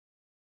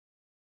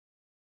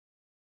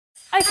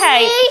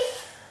Okay.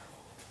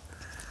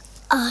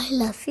 I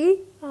love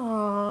you.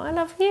 Oh, I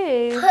love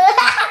you.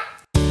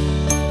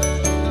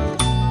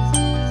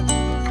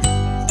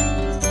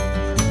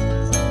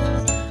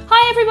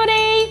 Hi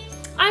everybody,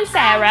 I'm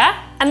Sarah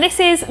and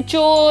this is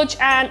George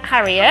and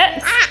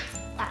Harriet.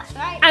 That's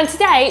right. And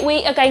today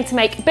we are going to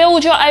make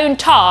build your own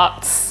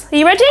tarts. Are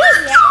you ready?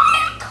 Yeah.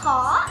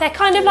 Tarts. They're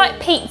kind of like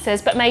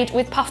pizzas but made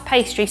with puff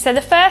pastry. So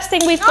the first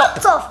thing we've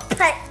got... Puff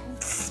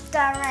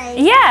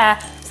pastry. Yeah.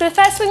 So the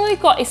first thing we've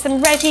got is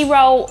some ready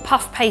roll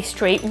puff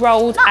pastry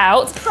rolled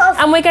out.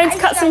 And we're going to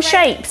cut some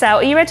shapes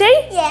out. Are you ready?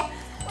 Yeah.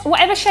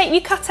 Whatever shape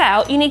you cut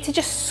out, you need to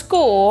just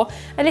score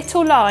a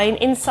little line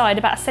inside,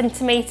 about 1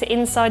 centimetre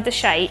inside the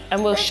shape,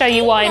 and we'll show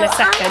you why in a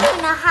second.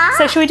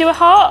 So shall we do a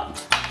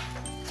heart?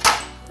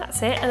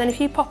 That's it, and then if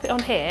you pop it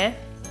on here,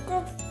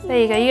 there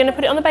you go, you're gonna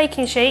put it on the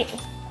baking sheet.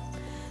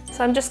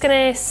 So I'm just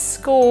gonna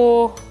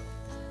score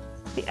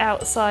the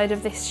outside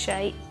of this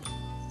shape.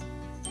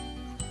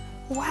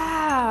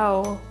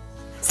 Wow.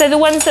 So the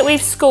ones that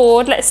we've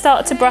scored, let's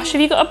start to brush. Have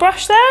you got a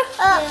brush there?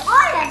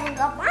 I haven't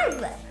got my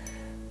brush.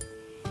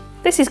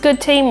 This is good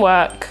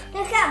teamwork.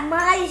 Look at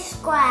my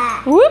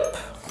square. Whoop.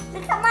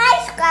 Look at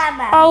my square,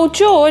 Mum. Oh,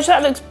 George,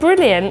 that looks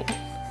brilliant.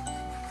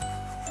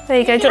 There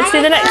you go. Do you want to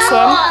do the next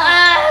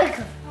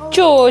one?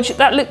 George,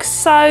 that looks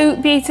so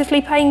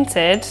beautifully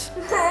painted.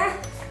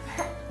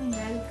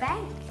 No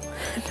thanks.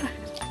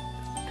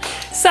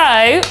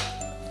 So,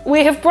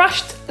 we have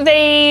brushed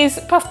these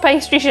puff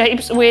pastry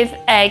shapes with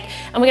egg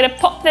and we're going to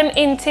pop them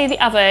into the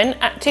oven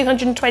at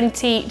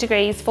 220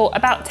 degrees for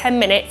about 10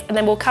 minutes and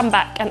then we'll come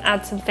back and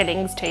add some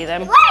fillings to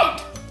them.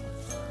 Wait!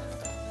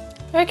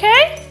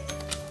 Okay?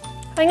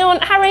 Hang on,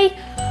 Harry.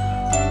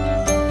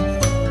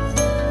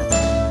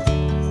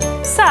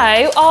 So,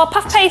 our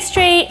puff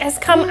pastry has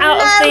come out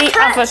of the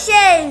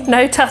oven.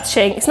 No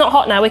touching. It's not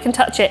hot now, we can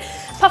touch it.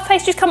 Puff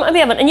pastry's come out of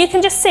the oven and you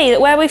can just see that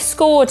where we've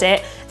scored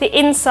it, the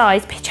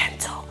insides, be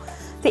gentle,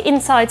 the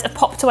insides are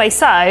popped away.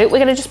 So, we're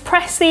going to just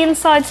press the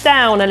insides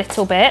down a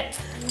little bit.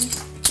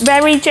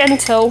 Very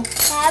gentle.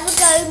 There we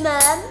go,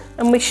 Mum.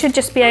 And we should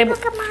just be able...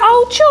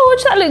 Oh,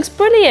 George, that looks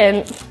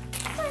brilliant.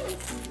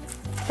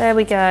 There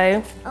we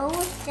go.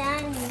 Oh,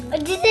 Danny.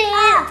 Did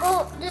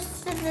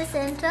this is the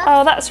centre.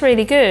 Oh, that's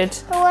really good.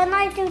 But when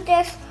I do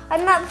this,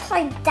 I'm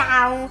upside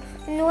down.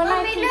 And when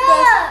I do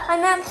this,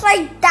 I'm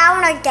upside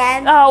down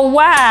again. Oh,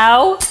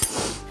 wow.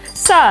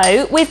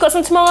 So, we've got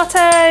some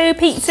tomato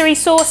pizza-y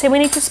sauce here. We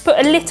need to put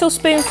a little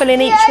spoonful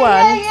in each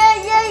one.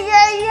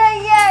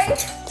 Yeah.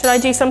 Should I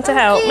do some to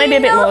help? Maybe a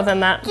bit more than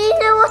that. Do you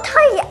know what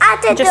I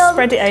added? Just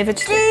spread it over.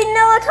 Do you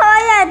know what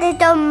I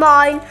added on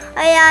mine?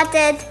 I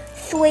added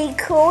sweet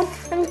corn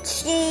and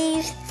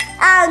cheese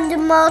and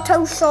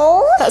tomato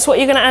sauce. That's what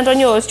you're going to add on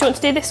yours. Do you want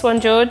to do this one,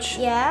 George?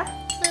 Yeah.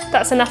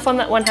 That's enough on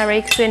that one,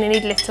 Harry, because we only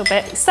need a little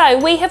bit. So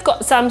we have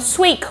got some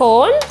sweet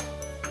corn,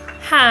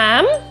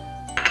 ham,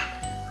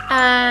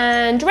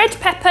 and red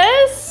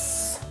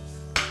peppers,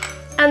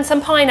 and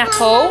some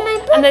pineapple,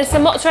 and then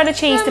some mozzarella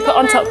cheese to put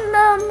on top.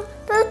 Mum,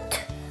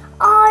 but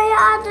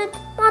I added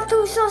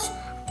tomato sauce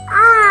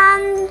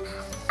and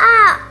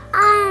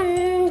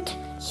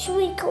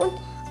sweet corn.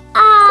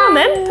 Come on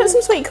then, put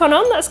some sweet corn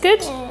on, that's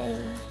good.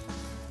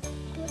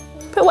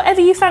 Put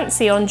whatever you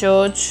fancy on,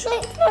 George.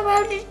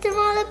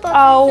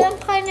 Oh.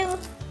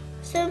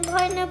 Some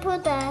pineapple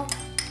there,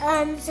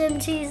 and some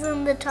cheese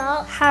on the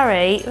top.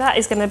 Harry, that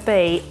is going to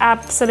be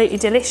absolutely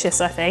delicious,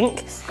 I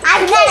think.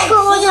 And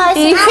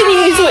you can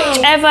use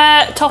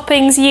whichever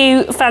toppings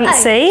you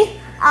fancy.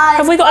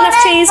 Have we got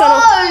enough cheese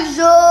on?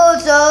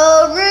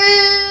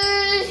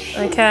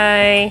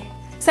 Okay.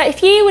 So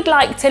if you would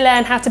like to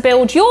learn how to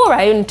build your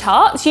own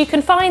tarts, you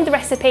can find the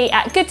recipe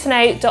at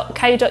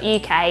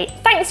goodtoknow.co.uk.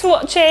 Thanks for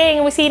watching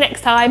and we'll see you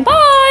next time.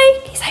 Bye!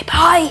 Can you say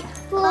bye?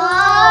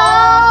 Bye.